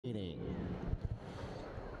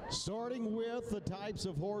Starting with the types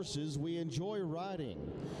of horses we enjoy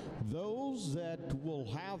riding, those that will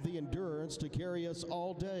have the endurance to carry us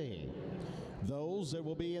all day, those that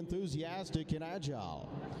will be enthusiastic and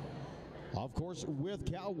agile, of course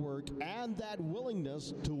with cow work, and that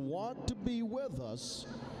willingness to want to be with us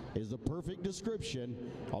is the perfect description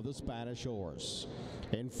of the Spanish horse.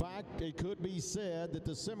 In fact, it could be said that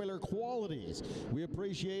the similar qualities we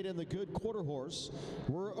appreciate in the good quarter horse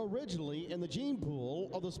were originally in the gene pool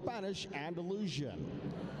of the Spanish Andalusian.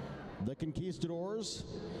 The conquistadors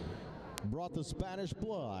brought the Spanish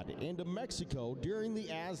blood into Mexico during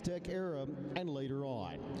the Aztec era and later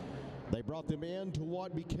on. They brought them into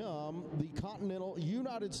what became the continental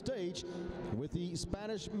United States with the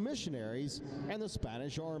Spanish missionaries and the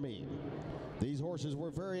Spanish army. These horses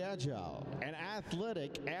were very agile and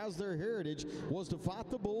athletic, as their heritage was to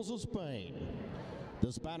fight the bulls of Spain.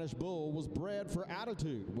 The Spanish bull was bred for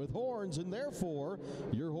attitude with horns, and therefore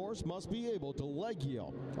your horse must be able to leg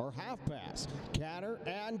yield or half pass, canter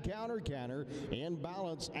and counter canter in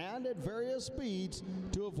balance and at various speeds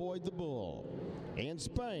to avoid the bull. In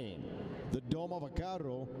Spain, the Doma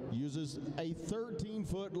Vaquero uses a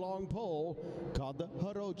 13-foot long pole called the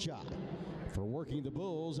jarocha for working the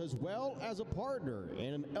bulls, as well as a partner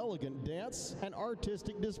in an elegant dance and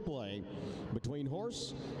artistic display between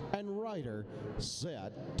horse and rider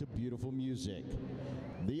set to beautiful music.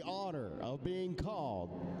 The honor of being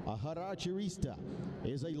called a jarocherista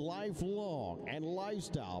is a lifelong and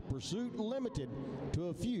lifestyle pursuit limited to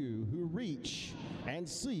a few who reach and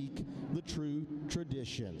seek the true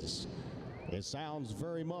traditions. It sounds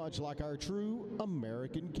very much like our true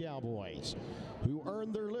American cowboys who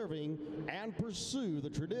earn their living and pursue the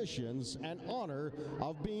traditions and honor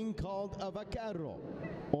of being called a vaquero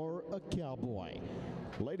or a cowboy.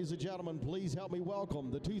 Ladies and gentlemen, please help me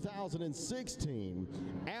welcome the 2016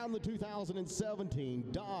 and the 2017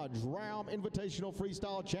 Dodge Ram Invitational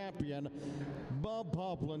Freestyle Champion, Bub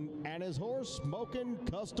Poplin, and his horse, Smokin'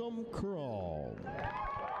 Custom Crawl.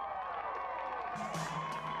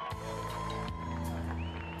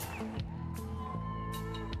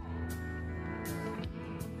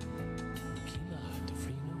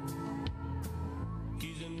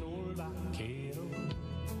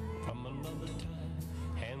 From another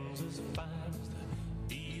time, hands as fine as the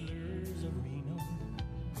dealers of Reno.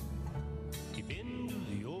 He been to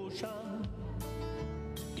the ocean,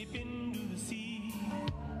 he been to the sea.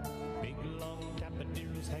 Big long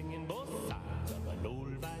tapaderos hanging both sides of an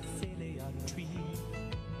old Visalia tree.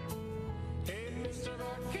 Hey, Mr.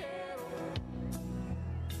 Vaquero,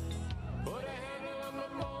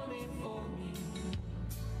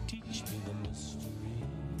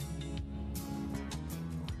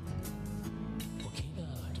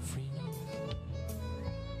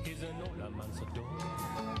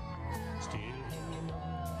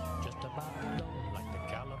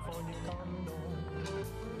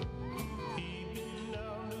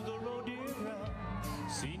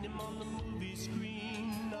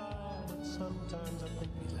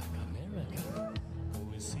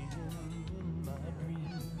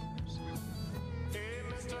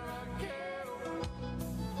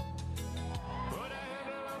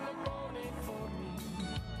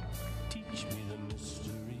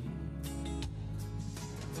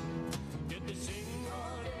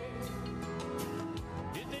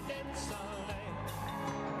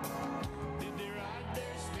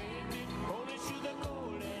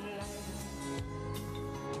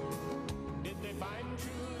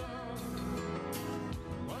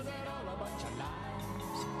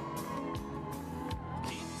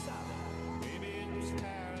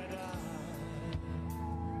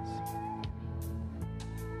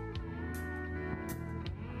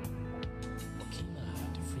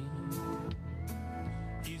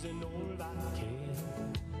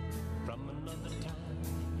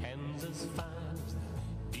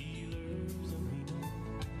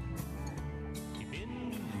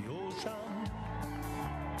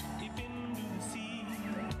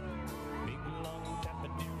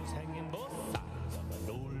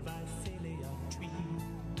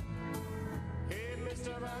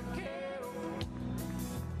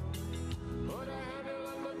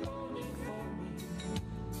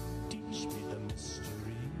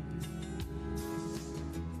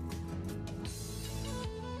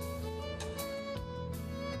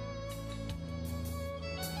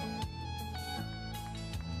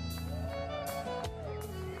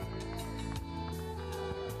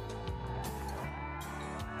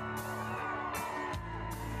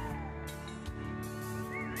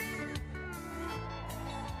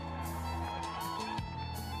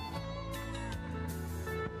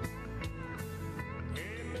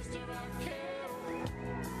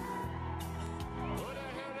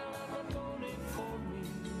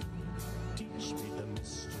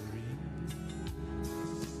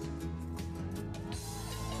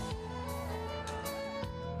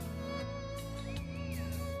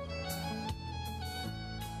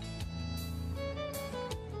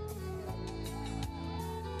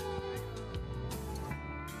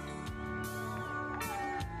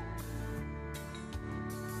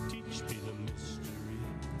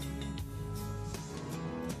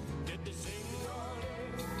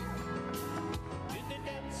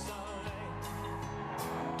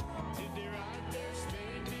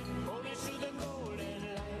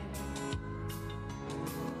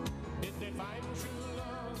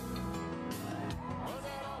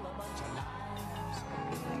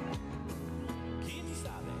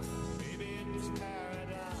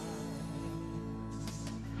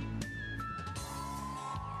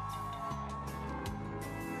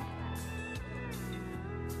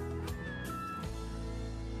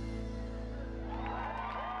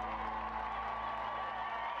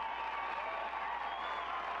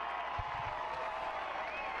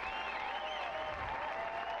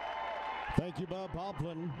 Thank you, Bub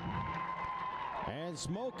Poplin. And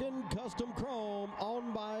Smokin' Custom Chrome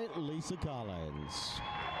owned by Lisa Collins.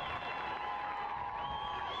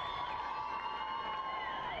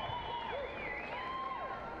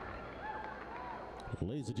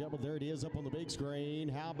 Ladies and gentlemen, there it is up on the big screen.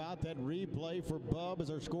 How about that replay for Bub as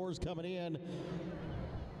our scores coming in?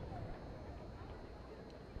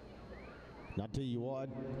 And I'll tell you what,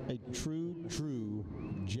 a true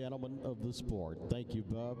gentleman of the sport. Thank you,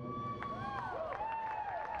 Bub.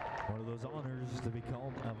 One of those honors to be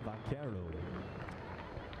called a vaquero.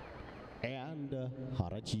 And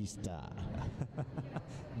Harachista.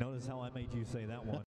 Notice how I made you say that one.